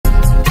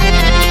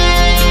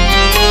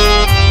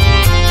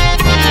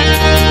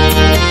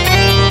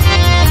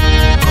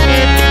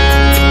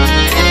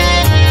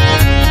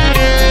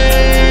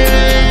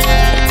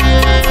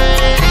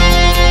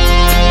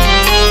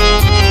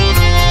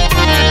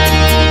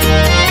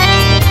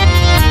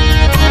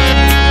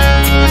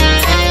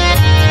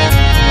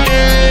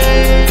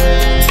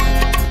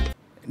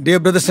Dear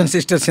brothers and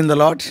sisters in the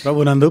Lord,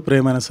 ప్రభునందు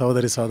ప్రియమైన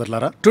సహోదరి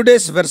సహోదరులారా,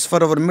 today's verse for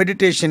our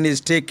meditation is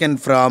taken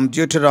from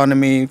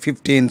Deuteronomy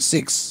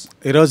 15:6.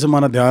 ఈ రోజు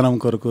మన ధ్యానం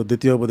కొరకు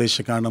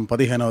ద్వితీయోపదేశకాండం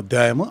 15వ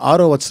అధ్యాయము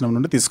 6వ వచనం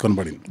నుండి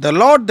తీసుకొనబడింది. The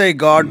Lord thy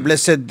God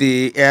blessed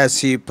thee as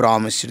he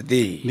promised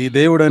thee. నీ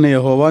దేవుడైన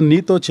యెహోవా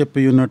నీతో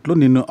చెప్పియున్నట్లు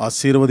నిన్ను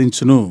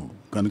ఆశీర్వదించును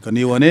కనుక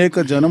నీవు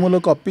అనేక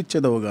జనములకు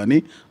అప్పిచ్చెదవు గాని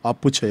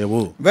అప్పు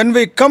చేయవు. When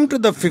we come to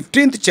the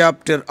 15th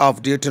chapter of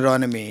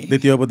Deuteronomy,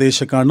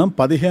 ద్వితీయోపదేశకాండం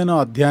 15వ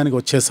అధ్యాయానికి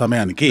వచ్చే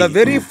సమయానికి the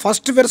very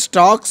first verse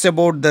talks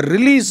about the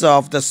release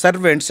of the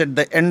servants at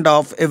the end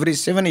of every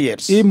 7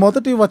 years. ఈ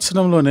మొదటి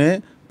వచనంలోనే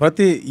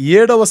ప్రతి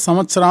 7వ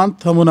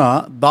సంవత్సరాంతమున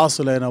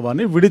దాసులైన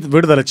వారిని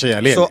విడుదల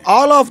చేయాలి. So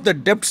all of the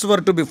debts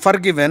were to be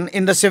forgiven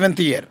in the 7th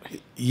year.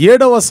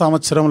 7వ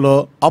సంవత్సరంలో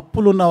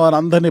అప్పులున్న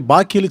వారందరినీ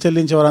బాకీలు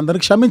చెల్లించే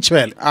వారందరినీ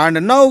క్షమించేయాలి. And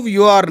now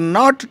you are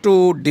not to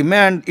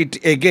demand it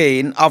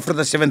again after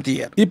the 7th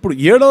year. ఇప్పుడు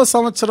 7వ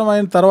సంవత్సరం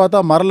అయిన తర్వాత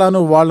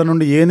మరలాను వాళ్ళ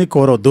నుండి ఏని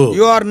కోరొద్దు.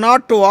 You are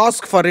not to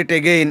ask for it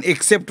again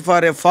except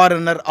for a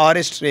foreigner or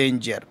a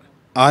stranger.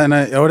 ఆయన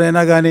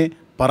ఎవడైనా కానీ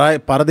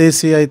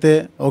పరదేశీ అయితే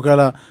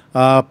ఒకవేళ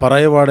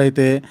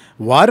పరాయివాడైతే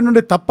వారి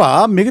నుండి తప్ప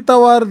మిగతా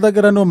వారి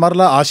దగ్గరను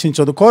మరలా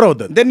ఆశించదు,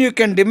 కోరవద్దు. Then you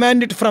can demand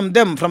it from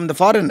them, from the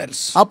foreigners.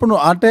 అప్పుడు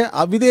అంటే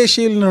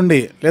విదేశీయుల నుండి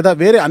లేదా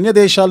వేరే అన్య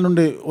దేశాల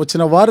నుండి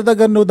వచ్చిన వారి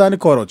దగ్గర నువ్వు దాన్ని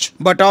కోరవచ్చు.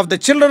 But of the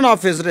children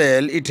of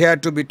Israel it had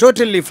to be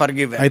totally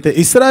forgiven. అయితే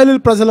ఇశ్రాయేలు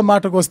ప్రజల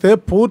మాటకు వస్తే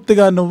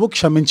పూర్తిగా నువ్వు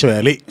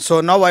క్షమించేయాలి.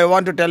 So now I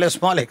want to tell a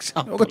small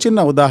example. ఒక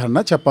చిన్న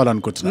ఉదాహరణ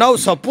చెప్పాలనుకుంటున్నాను. Now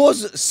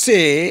suppose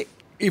say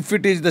if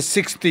it is the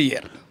 6th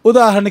year.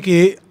 ఉదాహరణకి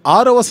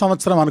 6వ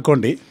సంవత్సరం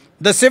అనుకోండి.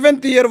 The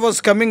 7th year was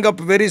coming up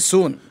very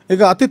soon.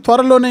 ఇక అతి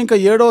త్వరలోనే ఇంకా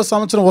 7వ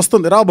సంవత్సరం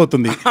వస్తుంది,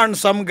 రాబోతుంది. And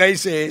some guy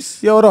says,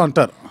 ఎవరో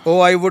అంటారు, oh,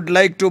 I would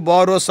like to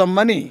borrow some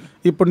money.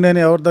 ఇప్పుడు నేను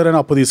ఎవరి దగ్గర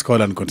అప్పు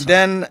తీసుకోవాలనుకుంటున్నాను.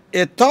 Then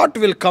a thought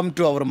will come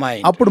to our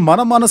mind. అప్పుడు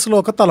మన మనసులో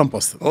ఒక తలంపు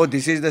వస్తుంది. Oh,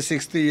 this is the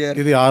 6th year.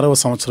 ఇది 6వ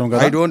సంవత్సరం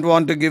కదా. I don't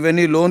want to give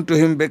any loan to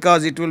him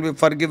because it will be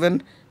forgiven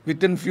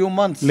within few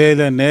months.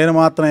 లేదు, నేను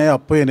మాత్రమే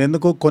అప్పు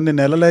ఎందుకు, కొన్ని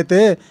నెలలైతే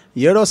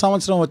 7వ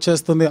సంవత్సరం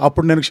వచ్చేస్తుంది,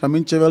 అప్పుడు నేను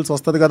క్షమించవలసి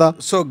వస్తుంది కదా.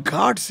 So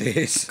God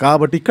says,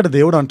 కాబట్టి ఇక్కడ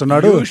దేవుడు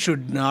అంటున్నాడు, you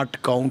should not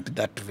count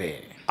that way.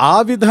 ఆ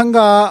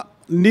విధంగా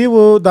నీవు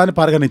దాన్ని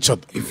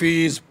పరిగణించొద్దు. If he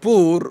is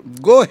poor,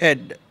 go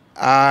ahead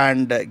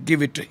and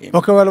give it to him.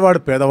 ఒకవేళ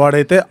వాడు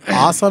పేదవాడైతే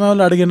ఆ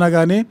సమయంలో అడిగినా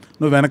గానీ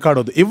నువ్వు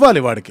వెనకాడొద్దు,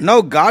 ఇవ్వాలి వాడికి. Now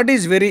God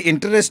is very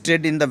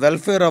interested in the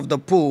welfare of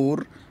the poor,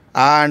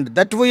 and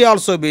that we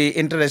also be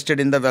interested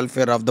in the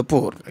welfare of the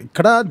poor.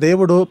 ఇక్కడ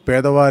దేవుడు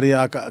పేదవారి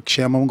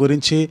క్షేమం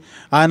గురించి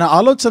ఆయన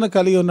ఆలోచన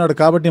కలిగి ఉన్నాడు.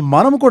 కాబట్టి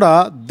మనం కూడా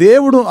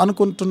దేవుడు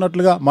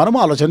అనుకుంటున్నట్లుగా మనం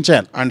ఆలోచన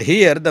చేయాలి. And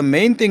here the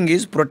main thing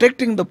is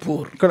protecting the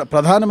poor. ఇక్కడ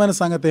ప్రధానమైన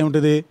సంగతి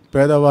ఏమిటిది?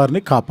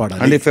 పేదవారిని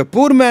కాపాడాలి. And if a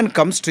poor man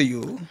comes to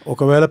you,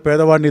 ఒకవేళ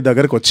పేదవాడు నీ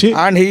దగ్గరికి వచ్చి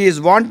and he is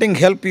wanting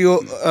help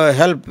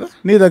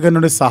నీ దగ్గర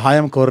నుండి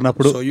సహాయం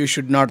కోరినప్పుడు, so you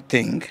should not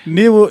think,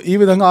 నీవు ఈ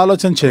విధంగా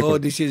ఆలోచన చేయకు,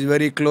 oh, this is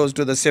very close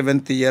to the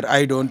 7th year,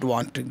 I don't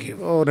want to give.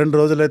 2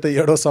 రోజులైతే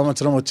 7వ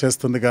సంవత్సరం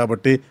వచ్చేస్తుంది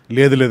కాబట్టి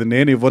లేదు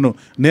నేను ఇవ్వను,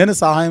 నేను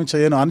సహాయం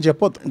చేయను అని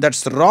చెప్పొద్దు.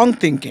 That's wrong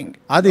thinking.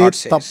 అది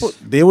తప్పు.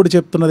 దేవుడు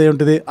చెప్తున్నది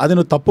ఏమిటిది? అది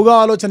నువ్వు తప్పుగా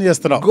ఆలోచన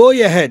చేస్తున్నావు. Go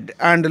ahead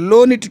and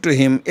loan it to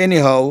him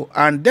anyhow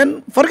and then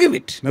forgive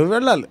it. నువ్వు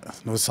వెళ్ళాలి,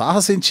 నువ్వు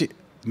సాహసించి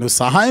నువ్వు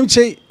సహాయం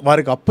చేయి,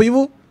 వారికి అప్పు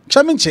ఇవ్వు,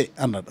 క్షమించే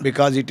అన్నాడు.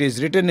 Because it is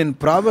written in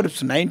Proverbs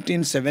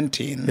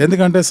 19:17.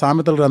 ఎందుకంటే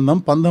సామెతల గ్రంథం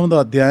 19వ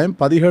అధ్యాయం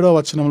 17వ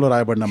వచనంలో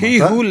రాయబడిన మాట, He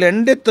who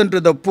lendeth unto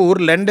the poor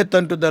lendeth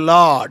unto the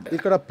Lord.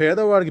 ఇక్కడ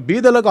పేదవాడికి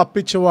బీదలకు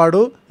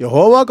అప్పిచ్చేవాడు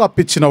యెహోవాకు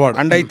అప్పిచ్చినవాడు.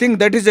 And I think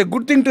that is a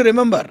good thing to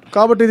remember.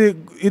 కాబట్టి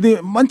ఇది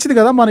మంచిది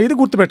కదా, మనం ఇది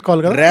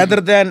గుర్తుపెట్టుకోవాలి కదా.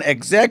 Rather than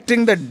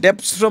exacting the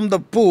debts from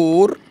the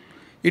poor,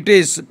 it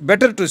is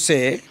better to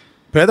say,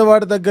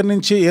 పేదవాడి దగ్గర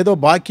నుంచి ఏదో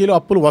బాకీలు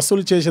అప్పులు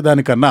వసూలు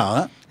చేసేదానికన్నా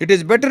it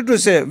is better to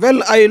say, well,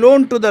 I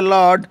loan to the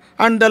Lord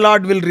and the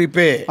Lord will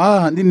repay.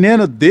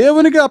 నేను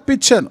దేవునికి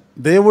అప్పిచ్చాను,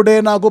 దేవుడే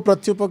నాకు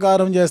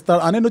ప్రత్యుపకారం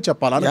చేస్తాడు అని నువ్వు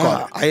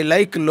చెప్పాలనుకోవాలి. I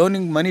like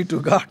loaning money to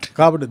God.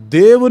 కాబట్టి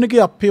దేవునికి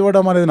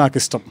అప్పివ్వడం అనేది నాకు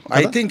ఇష్టం.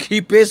 I think he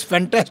pays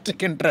fantastic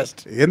interest.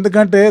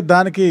 ఎందుకంటే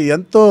దానికి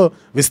ఎంతో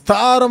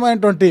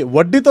విస్తారమైనటువంటి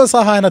వడ్డీతో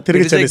సహా ఆయన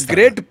తిరిగి చెల్లిస్తాడు.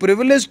 Great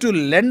privilege to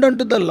lend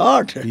unto the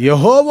Lord.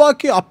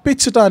 యెహోవాకి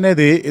అప్పిచ్చుట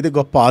అనేది ఇది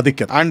గొప్ప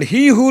ఆధిక్యత. And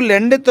he who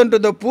lendeth unto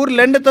the poor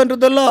lendeth unto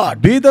the Lord.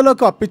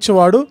 బీదలకు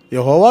అప్పిచ్చేవాడు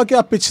యెహోవాకి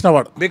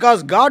అప్పిచ్చినవాడు. Because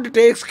God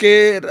takes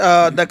care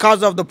the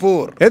cause of the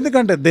poor.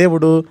 ఎందుకంటే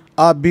దేవుడు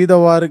ఆ బీద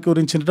వారి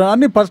గురించి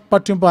అన్ని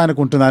పట్టింపు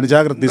ఆయనకు ఉంటుంది, ఆయన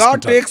జాగ్రత్త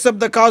తీసుకుంటాడు. God takes up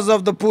the cause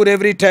of the poor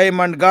every time,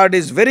 and God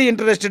is very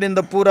interested in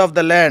the poor of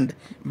the land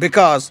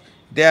because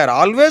they are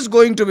always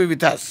going to be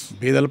with us.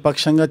 బీదల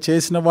పక్షంగా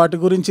చేసిన వాటి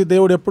గురించి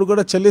దేవుడు ఎప్పుడు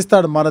కూడా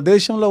చెల్లిస్తాడు. మన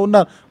దేశంలో ఉన్న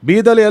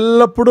బీదలు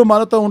ఎల్లప్పుడూ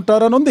మనతో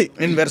ఉంటారని ఉంది.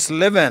 In verse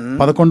 11,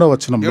 11వ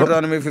వచనంలో,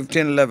 Deuteronomy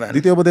 15:11,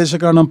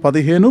 ద్వితీయోపదేశకాండం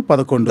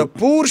 15:11, the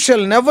poor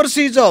shall never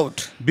cease out.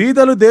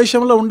 బీదలు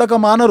దేశంలో ఉండక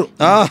మానరు.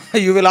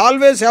 You will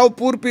always have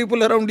poor people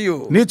around you.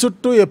 నీ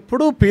చుట్టూ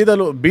ఎప్పుడూ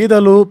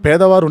బీదలు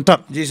పేదవారు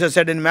ఉంటారు. Jesus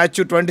said in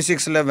Matthew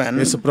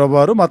 26:11, యేసు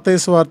ప్రభువారు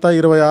మత్తయి సువార్త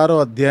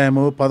 26వ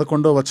అధ్యాయము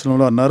 11వ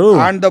వచనంలో అన్నారు,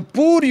 and the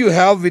poor you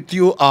have with you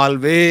you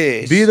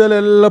always. బీదలు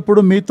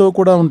ఎల్లప్పుడు మీతో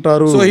కూడా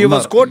ఉంటారు. So he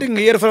was quoting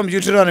here from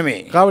Deuteronomy.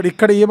 కాబట్టి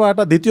ఇక్కడ ఈ మాట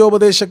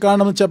ద్వితీయోపదేశ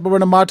కాండం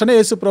చెప్పబడిన మాటనే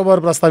యేసు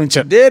ప్రభువారు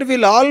ప్రస్తావించారు. There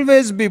will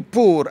always be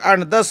poor,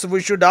 and thus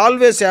we should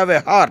always have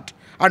a heart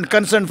and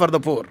concern for the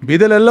poor.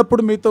 బీదలు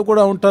ఎల్లప్పుడు మీతో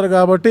కూడా ఉంటారు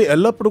కాబట్టి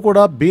ఎల్లప్పుడు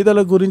కూడా బీదల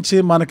గురించి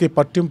మనకి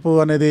పట్టింపు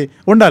అనేది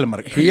ఉండాలి.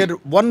 మరి Here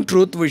one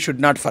truth we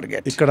should not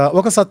forget. ఇక్కడ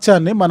ఒక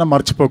సత్యాన్ని మనం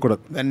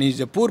మర్చిపోకూడదు. When he is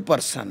a poor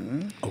person,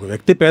 ఒక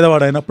వ్యక్తి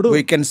పేదవాడైనప్పుడు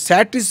we can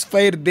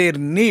satisfy their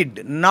need,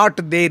 not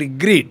their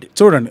greed.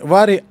 చూడండి,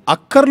 వారి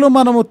అక్కర్లు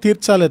మనము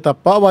తీర్చాలే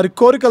తప్ప వారి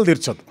కోరికలు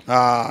తీర్చదు,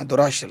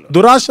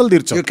 దురాశలు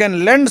తీర్చదు. You can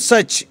lend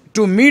such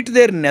to meet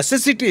their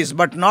necessities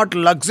but not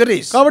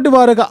luxuries. కాబట్టి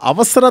వారి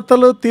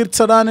అవసరతలు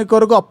తీర్చడానికి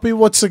కొరకు అప్పు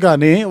ఇవ్వచ్చు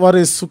కానీ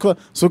వారి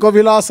సుఖ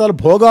విలాసాలు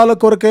భోగాల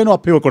కొరకైనా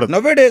అప్పు ఇవ్వకూడదు.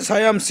 Nowadays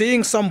I am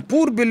seeing some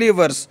poor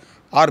believers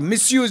are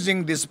misusing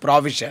this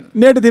provision.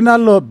 నేటి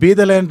దినాల్లో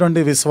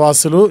బీదలైనటువంటి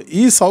విశ్వాసులు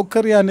ఈ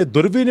సౌకర్యాన్ని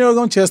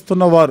దుర్వినియోగం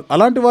చేస్తున్నవారు,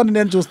 అలాంటి వారిని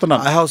నేను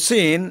చూస్తున్నాను. I have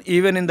seen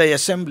even in the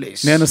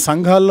assemblies. నేను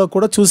సంఘాల్లో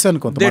కూడా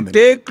చూశాను కొంతమంది.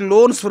 They take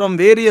loans from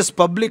various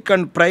public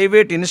and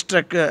private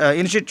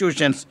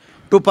institutions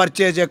to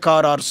purchase a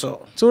car also.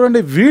 చూడండి,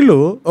 వీళ్ళు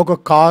ఒక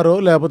కారు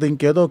లేకపోతే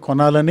ఇంకేదో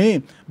కొనాలని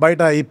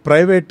బయట ఈ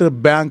ప్రైవేట్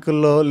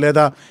బ్యాంకుల్లో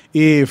లేదా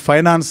ఈ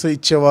ఫైనాన్స్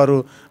ఇచ్చేవారు,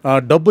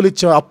 డబ్బులు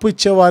అప్పు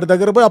ఇచ్చేవారి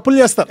దగ్గర పోయి అప్పులు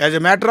చేస్తారు. As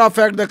a matter of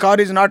fact, the car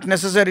is not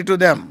necessary to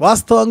them.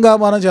 వాస్తవంగా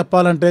మనం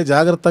చెప్పాలంటే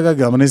జాగ్రత్తగా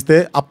గమనిస్తే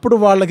అప్పుడు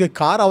వాళ్ళకి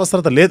కార్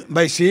అవసరత లేదు.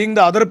 By seeing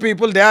the other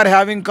people they are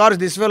having cars,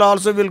 this will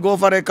also will go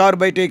for a car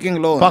by taking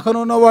loan. పక్కన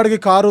ఉన్న వాడికి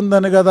కారు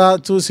ఉందని కదా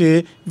చూసి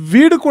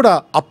వీడు కూడా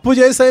అప్పు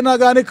చేసైనా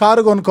గానీ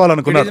car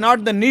కొనుక్కోవాలనుకున్నాడు. It is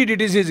not the need,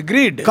 it is his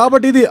greed.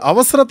 కాబట్టి ఇది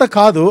అవసరత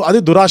కాదు,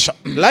 అది దురాశ.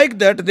 Like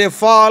that they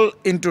fall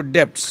into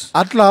debts.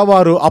 అట్లా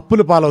వారు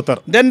అప్పులు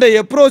పాలవుతారు. Then they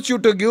approach you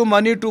to give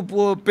money to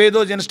pay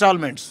those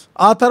installments.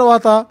 ఆ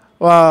తర్వాత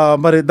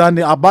మరి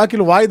దాన్ని ఆ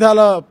బాకీలు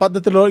వాయిదాల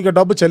పద్ధతిలో ఇక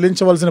డబ్బు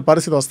చెల్లించవలసిన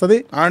పరిస్థితి వస్తుంది.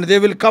 And they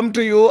will come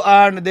to you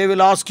and they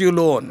will ask you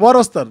loan. వారు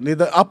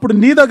వస్తారు అప్పుడు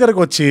నీ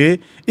దగ్గరకు వచ్చి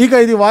ఇక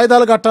ఇది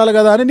వాయిదాలు కట్టాలి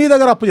కదా అని నీ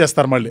దగ్గర అప్పు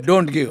చేస్తారు. మళ్ళీ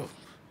Don't give.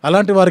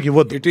 అలాంటి వారికి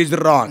ఇవ్వద్దు, It is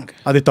wrong.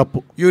 అది తప్పు.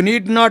 You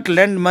need not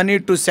lend money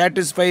to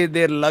satisfy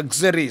their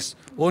luxuries,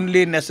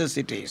 only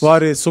necessities.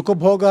 వారి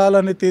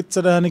సుఖభోగాలని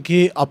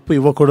తీర్చడానికి అప్పు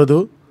ఇవ్వకూడదు.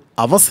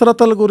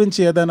 అవసరతల గురించి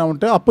ఏదైనా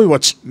ఉంటే అప్పు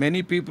ఇవ్వచ్చు.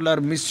 Many people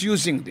are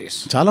misusing this.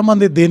 చాలా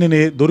మంది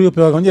దీనిని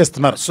దురుపయోగం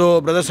చేస్తున్నారు. So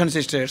brothers and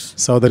sisters,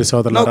 సోదరి now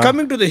సోదరులారా,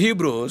 coming to the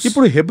Hebrews,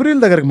 ఇప్పుడు హెబ్రీల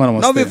దగ్గరికి మనం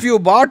now వస్తే, if you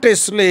bought a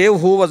slave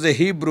who was a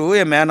Hebrew,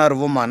 a man or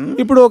woman,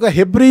 ఇప్పుడు ఒక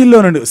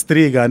హెబ్రీలో నుండి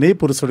స్త్రీ గాని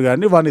పురుషుడు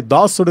గాని వాని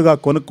దాసుడుగా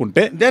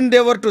కొనుక్కుంటే, then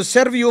they were to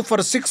serve you for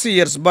 6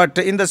 years,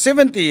 but in the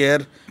 7th year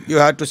you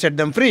had to set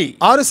them free.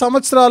 6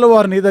 సంవత్సరాలు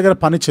వారు నీ దగ్గర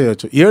పని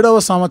చేయొచ్చు,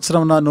 7వ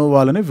సంవత్సరం నువ్వు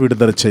వాళ్ళని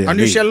విడుదల And you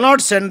చేయాలి. shall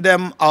not send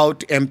them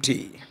out empty.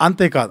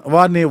 అంతేకాదు,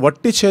 వారిని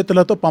వట్టి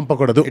చేతులతో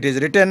పంపకూడదు. It is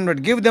written, but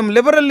give them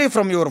liberally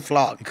from your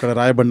flock, ఇక్కడ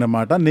రాయబడిన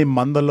మాట, నీ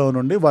మందలో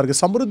నుండి వారికి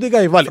సమృద్ధిగా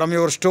ఇవ్వాలి. from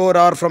your store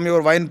or from your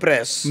wine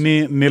press. నీ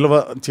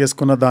నిల్వ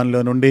చేసుకున్న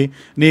దానిలో నుండి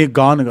నీ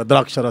గానుగ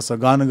ద్రాక్షరస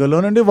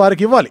గానుగలో నుండి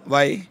వారికి ఇవ్వాలి.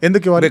 Why?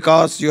 ఎందుకు ఇవ్వాలి?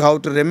 Because you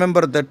have to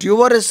remember that you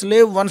were a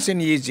slave once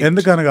in Egypt.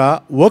 ఎందుకనగా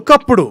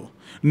ఒకప్పుడు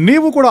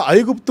నీవు కూడా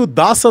ఐగుప్తు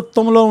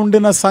దాసత్వంలో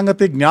ఉండిన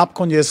సంగతి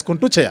జ్ఞాపకం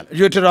చేసుకుంటూ చేయాలి.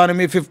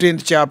 Deuteronomy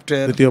 15th chapter,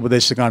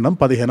 ద్వితీయోపదేశకాండం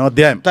 15వ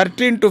అధ్యాయం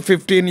 13 to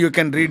 15, you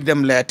can read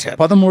them later.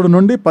 13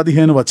 నుండి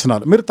 15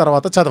 వచనాలు మీరు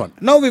తర్వాత చదవండి.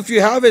 Now if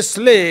you have a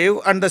slave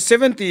and the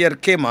 7th year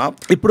came up,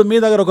 ఇప్పుడు మీ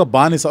దగ్గర ఒక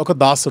బానిస, ఒక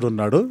దాసుడు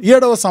ఉన్నాడు,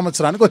 7వ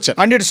సంవత్సరానికి వచ్చాడు.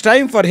 and it's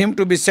time for him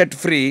to be set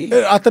free,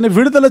 అతని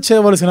విడుదల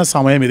చేయవలసిన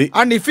సమయం ఇది.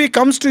 and if he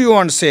comes to you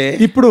and say,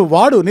 ఇప్పుడు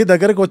వాడు నీ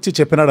దగ్గరకు వచ్చి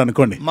చెప్పినాడు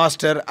అనుకోండి,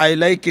 Master, I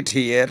like it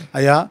here.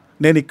 అయ్యా,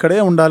 నేను ఇక్కడే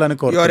ఉండాలని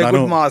కోరుతున్నాను,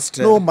 good master.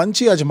 నువ్వు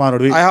మంచి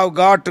యజమానుడివి, I have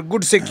got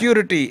good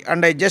security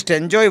and I just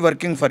enjoy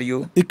working for you.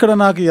 ఇక్కడ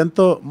నాకు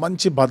ఎంతో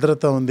మంచి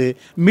భద్రత ఉంది,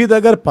 మీ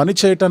దగ్గర పని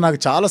చేయటం నాకు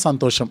చాలా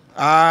సంతోషం,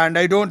 And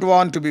I don't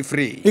want to be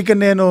free. ఇక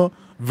నేను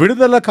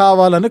విడుదల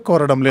కావాలని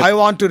కోరడం లేదు, I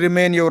want to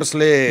remain your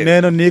slave.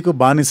 నేను నీకు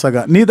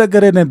బానిసగా నీ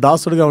దగ్గరే నేను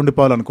దాసుడిగా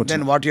ఉండిపోవాలనుకుంటున్నాను.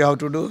 Then what you have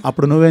to do?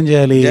 అప్పుడు నువ్వేం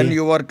చేయాలి? Then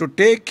you are to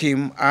take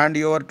him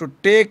and you are to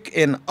take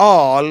in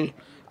all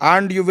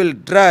and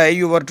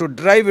you are to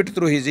drive it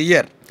through his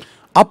ear.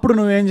 అప్పుడు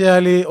నువ్వేం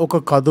చేయాలి? ఒక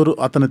కదురు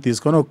అతను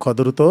తీసుకొని ఒక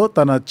కదురుతో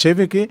తన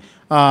చెవికి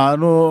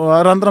నువ్వు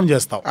రంధ్రం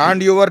చేస్తావు. And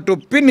you are to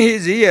pin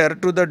his ear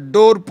to the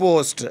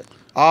doorpost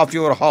of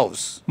your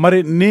house. మరి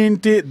నీ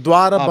ఇంటి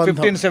ద్వార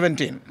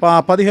 15:17.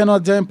 15వ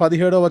అధ్యాయం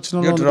 17వ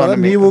వచనంలో ఉంది కదా,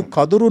 నీవు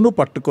కదురును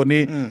పట్టుకొని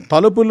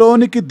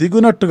తలుపులోనికి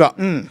దిగునట్టుగా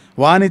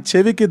వాని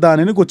చెవికి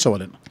దానిని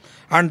గుచ్చవలెను.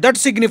 And that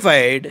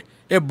signified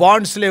a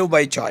bond slave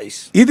by choice.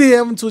 ఇది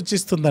ఏం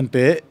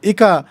సూచిస్తుందంటే,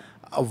 ఇక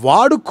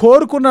వాడు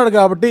కోరుకున్నాడు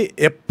కాబట్టి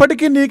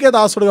ఎప్పటికీ నీకే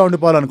దాసుడుగా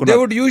ఉండిపోవాలనుకున్నాడు. They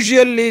would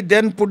usually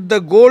then put the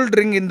gold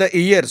ring in the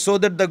ear, so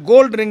that the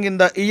gold ring in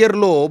the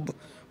earlobe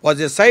was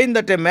a sign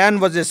that a man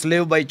was a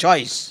slave by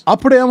choice.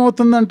 అప్పుడు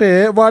ఏమవుతుందంటే,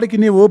 వాడికి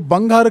నీవు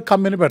బంగారు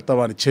కమ్మిని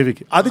పెడతావు అని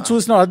చెవికి, అది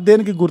చూసిన అది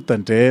దేనికి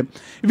గుర్తంటే,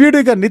 వీడు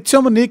ఇక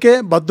నిత్యము నీకే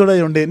బద్ధుడై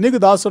ఉండి నీకు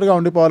దాసుడుగా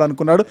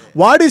ఉండిపోవాలనుకున్నాడు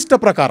వాడి ఇష్ట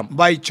ప్రకారం.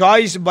 By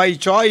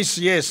choice,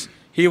 yes.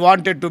 he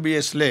wanted to be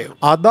a slave.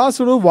 ఆ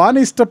దాసుడు వాని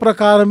ఇష్ట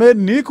ప్రకారమే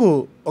నీకు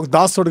ఒక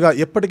దాసుడుగా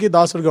ఎప్పటికీ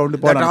దాసుడుగా That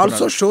ఉండిపోవాలి.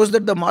 also shows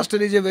that the master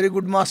is a very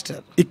good master.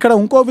 ఇక్కడ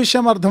ఇంకో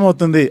విషయం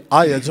అర్థమవుతుంది,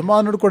 ఆ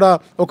యజమానుడు కూడా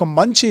ఒక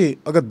మంచి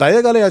ఒక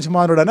దయగల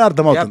యజమానుడు అని Yeah,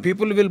 అర్థమవుతుంది.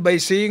 people will, by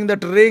seeing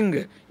that ring,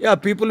 yeah,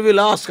 people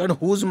will ask, and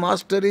whose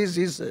master is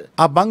his?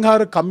 ఆ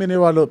బంగారు కమ్మిని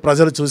వాళ్ళు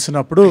ప్రజలు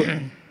చూసినప్పుడు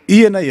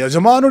ఈయన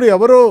యజమానుడు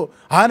ఎవరు,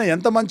 ఆయన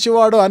ఎంత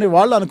మంచివాడు అని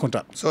వాళ్ళు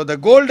అనుకుంటారు. So the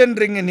golden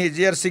ring in his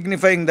ear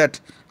signifying that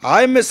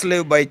I am a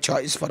slave by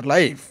choice for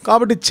life.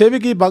 కాబట్టి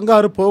చెవికి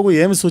బంగారు పోగు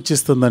ఏమి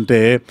సూచిస్తుందంటే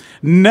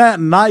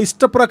నా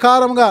ఇష్ట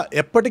ప్రకారంగా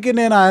ఎప్పటికీ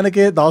నేను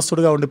ఆయనకే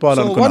దాసుడుగా So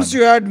ఉండిపోవాలనుకున్నాను. once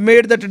you had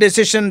made that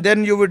decision, then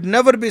you would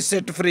never be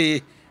set free,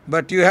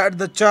 but you had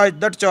the choice,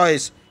 that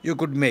choice you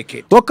could make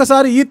it.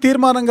 ఒక్కసారి ఈ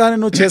తీర్మానంగానే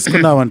నువ్వు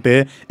చేసుకున్నావంటే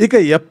ఇక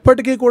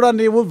ఎప్పటికీ కూడా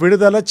నీవు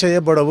విడుదల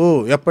చేయబడవు,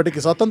 ఎప్పటికీ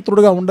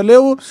స్వతంత్రుడుగా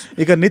ఉండలేవు,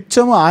 ఇక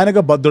నిత్యము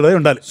ఆయనగా బద్ధుడై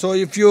ఉండాలి. So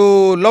if you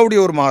loved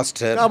your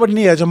master, కాబట్టి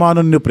నీ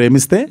యజమానుని నువ్వు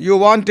ప్రేమిస్తే, you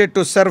wanted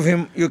to serve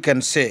him, you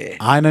can say,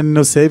 ఆయన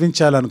నిన్ను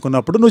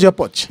సేవించాలనుకున్నప్పుడు నువ్వు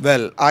చెప్పొచ్చు,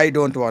 well, I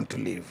don't want to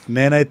leave.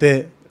 నేనైతే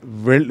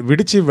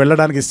విడిచి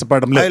వెళ్ళడానికి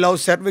ఇష్టపడడం I లేదు, love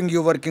serving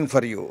you, working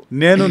for you.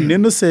 నేను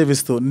నిన్ను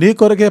సేవిస్తూ నీ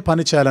కొరకే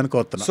పని చేయాలని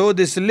కోరుతున్నా. So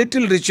this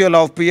little ritual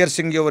of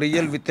piercing your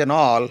ear with an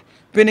awl,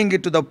 pinning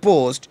it to the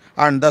post,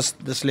 and thus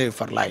the slave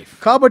for life.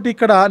 కాబట్టి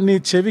ఇక్కడ నీ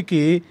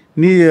చెవికి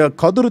నీ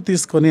కదురు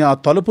తీసుకొని ఆ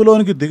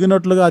తలుపులోనికి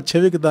దిగినట్లుగా ఆ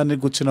చెవికి దాన్ని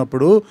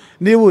గుచ్చినప్పుడు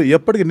నీవు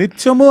ఎప్పటికి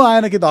నిత్యము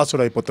ఆయనకి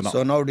దాసుడు అయిపోతున్నావు.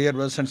 So now, dear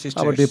brothers and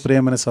కాబట్టి sisters,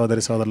 ప్రియమైన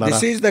సోదరి సోదరులారా,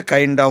 this is the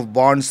kind of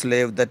bond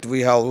slave that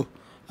we have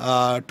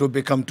to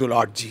become to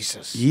Lord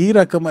Jesus. ఈ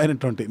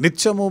రకమైనటువంటి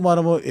నిత్యము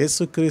మనము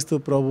యేసుక్రీస్తు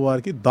ప్రభు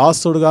వారికి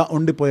దాసుడుగా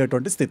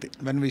ఉండిపోయేటువంటి స్థితి.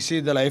 When we see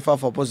the life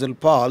of Apostle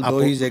Paul,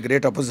 though he is a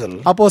great apostle,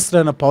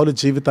 అపోస్తలుడైన పౌలు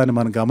జీవితాన్ని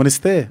మనం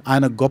గమనిస్తే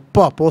ఆయన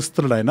గొప్ప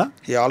అపోస్తలుడైన,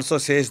 he also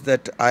says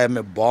that I am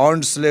a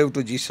bond slave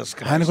to Jesus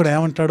ఆయన Christ. కూడా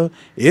ఏమంటాడు,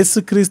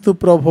 యేసుక్రీస్తు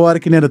ప్రభు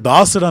వారికి నేను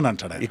దాసుడు అని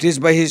అంటాడు. It is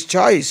by his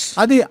choice.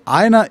 అది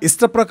ఆయన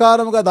ఇష్ట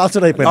ప్రకారముగా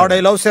దాసుడు Lord, అయిపోయాడు.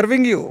 I love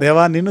serving you.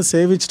 దేవా నిన్ను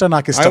సేవించడం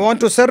నాకు I ఇష్టం,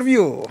 want to serve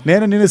you.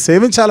 నేను నిన్ను I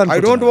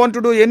సేవించాలనుకుంటున్నాను. don't want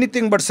to do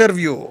anything but serve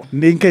you.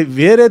 ఇంకా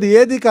వేరేది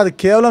ఏది కాదు,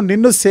 కేవలం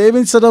నిన్ను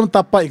సేవించడం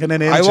తప్ప ఇక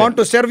నేను I want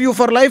to serve you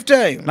for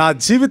lifetime. నా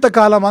జీవిత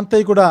కాలం అంతా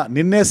కూడా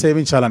నిన్నే A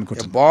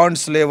సేవించాలనుకుంటున్నాను. bond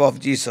slave of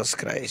Jesus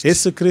Christ.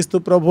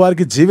 యేసుక్రీస్తు ప్రభు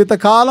వారికి జీవిత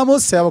కాలము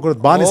సేవకుడు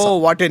బానిస. Oh,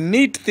 what a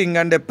neat thing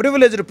and a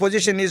privileged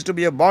position is to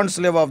be a bond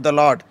slave of the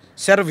Lord.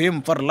 Serve him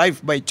for life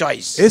by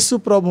choice. యేసు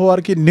ప్రభు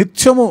వారికి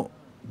నిత్యము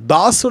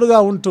దాసుడుగా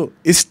ఉంటూ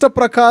ఇష్ట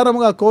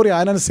ప్రకారముగా కోరి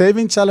ఆయనను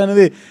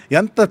సేవించాలనేది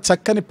ఎంత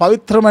చక్కని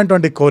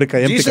పవిత్రమైనటువంటి కోరిక,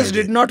 ఎంపిక Jesus ఇది.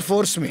 did not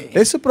force me.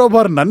 యేసు ప్రభు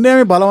వారు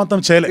నన్నేమి బలవంతం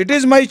చేయలేదు, It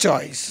is my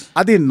choice.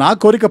 అది నా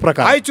కోరిక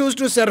ప్రకారం. I choose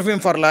to serve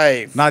him for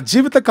life నా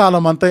జీవిత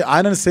కాలం అంతా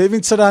ఆయనను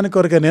సేవించడానికి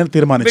కొరకే నేను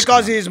తీర్మానించాను.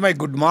 because he is my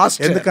good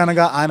master.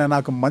 ఎందుకనగా ఆయన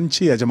నాకు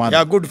మంచి యజమాని,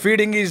 Yeah, good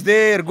feeding is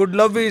there, good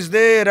love is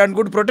there, and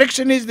good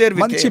protection is there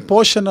with మంచి him.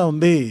 పోషణ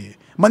ఉంది,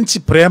 మంచి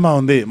ప్రేమ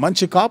ఉంది,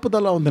 మంచి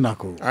కాపుదల ఉంది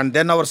నాకు. And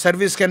then our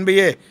service can be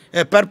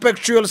a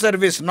perpetual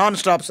service,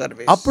 non-stop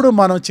service. అప్పుడు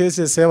మనం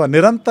చేసే సేవ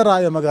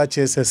నిరంతరాయముగా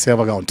చేసే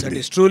సేవగా That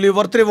ఉంటుంది. is truly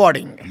worth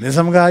rewarding.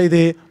 నిజంగా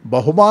ఇది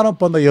బహుమానం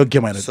పొంద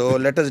యోగ్యమైనది. So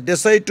let us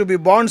decide to be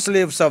bond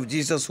slaves of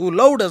Jesus who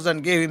loved us and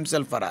gave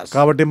himself for us.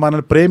 కాబట్టి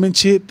మనల్ని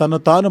ప్రేమించి తను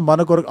తాను మన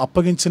కొరకు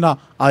అప్పగించిన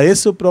ఆ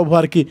యేసు ప్రభు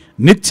వారికి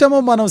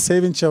నిత్యము మనం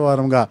సేవించే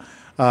వారంగా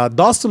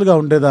దాసులుగా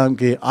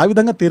ఉండేదానికి ఆ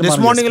విధంగా This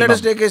morning let us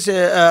తీర్మానం take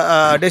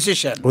a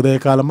decision.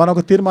 ఉదయకాలం మనం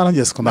ఒక తీర్మానం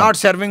చేసుకుందాం. Not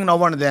serving now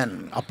and then.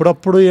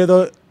 అప్పుడప్పుడు ఏదో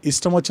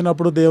ఇష్టం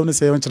వచ్చినప్పుడు దేవుని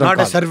సేవించడం Not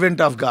a కాదు, servant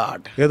of God.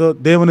 ఏదో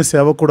దేవుని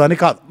సేవకుడు అని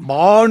కాదు,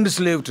 Bond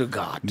slave to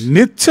God.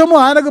 నిత్యము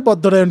ఆయనకు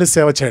బద్ధుడై ఉండి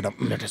సేవ చేయడం.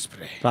 Let us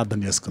pray. ప్రార్థన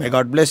May చేసుకుందాం.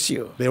 God bless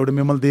you. దేవుడు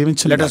మిమ్మల్ని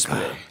దీవించును Let us గాక.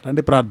 pray.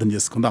 రండి ప్రార్థన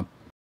చేసుకుందాం.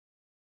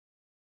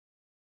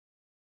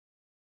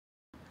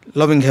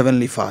 Loving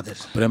Heavenly Father,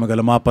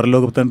 ప్రేమగల మా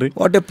పరలోకపు తండ్రి,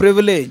 what a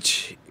privilege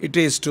it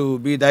is to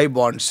be thy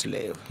bond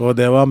slave. ఓ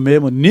దేవా,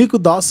 మేము నీకు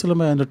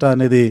దాసులమై ఉండట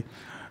అనేది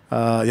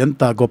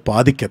ఎంత గొప్ప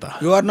ఆధిక్యత.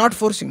 You are not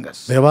forcing us,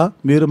 దేవా,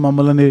 మీరు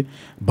మమ్మల్ని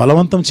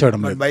బలవంతం చేయడం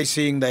but లేదు. by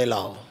seeing thy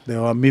love,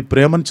 దేవా, మీ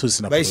ప్రేమను by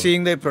చూసినప్పుడు,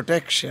 seeing thy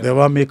protection,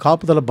 దేవా, మీ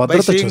కాపుదల by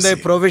భద్రత seeing thy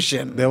చూసి,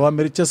 provision, దేవా,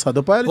 మీరు ఇచ్చే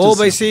సదుపాయాలు oh,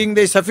 by చూసి, seeing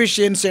thy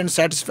sufficiency and oh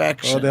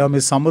satisfaction. దేవా,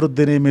 మీ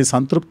సమృద్ధిని మీ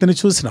సంతృప్తిని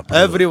చూసినప్పుడు,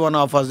 Every one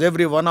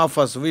of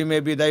us, we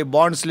may be thy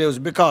bond slaves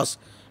because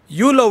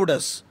you loved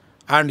us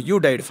and you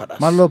died for us.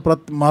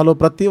 మాలో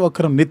ప్రతి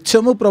ఒక్కరు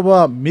నిత్యము ప్రభా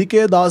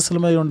మీకే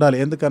దాసులమై ఉండాలి.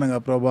 ఎందుకనగా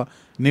ప్రభా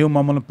నీవు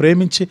మమ్మల్ని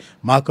ప్రేమించి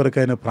మా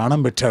కొరకైన ప్రాణం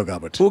పెట్టావు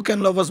కాబట్టి. Who can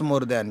love us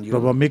more than you?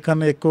 ప్రభా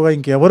మీకన్నా ఎక్కువగా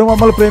ఇంకెవరు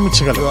మమ్మల్ని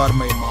ప్రేమించగలరు? You are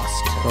my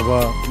master.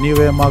 ప్రభా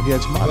నీవే మాకు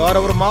యజమాని. You are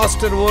our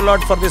master, O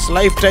Lord, for this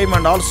lifetime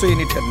and also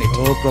in eternity.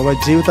 ఓ ప్రభా,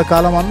 జీవిత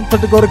కాలం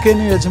అంతటి కొరకే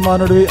నీ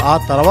యజమానుడివి, ఆ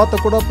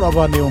తర్వాత కూడా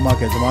ప్రభా నీవు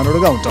మాకు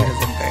యజమానుడిగా ఉంటావు. Guide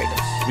us and guide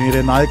us.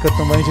 మీరే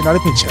నాయకత్వం వహించి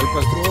నడిపించారు. Help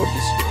us throughout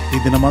this day. ఈ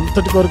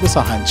దినమంతటి కొరకు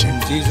సహాయం In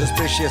చేయండి. Jesus'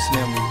 precious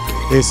name we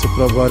pray. యేసు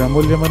ప్రభు వారి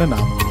అమూల్యమైన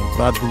నామములో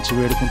ప్రార్థించి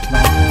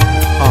వేడుకుంటున్నాము.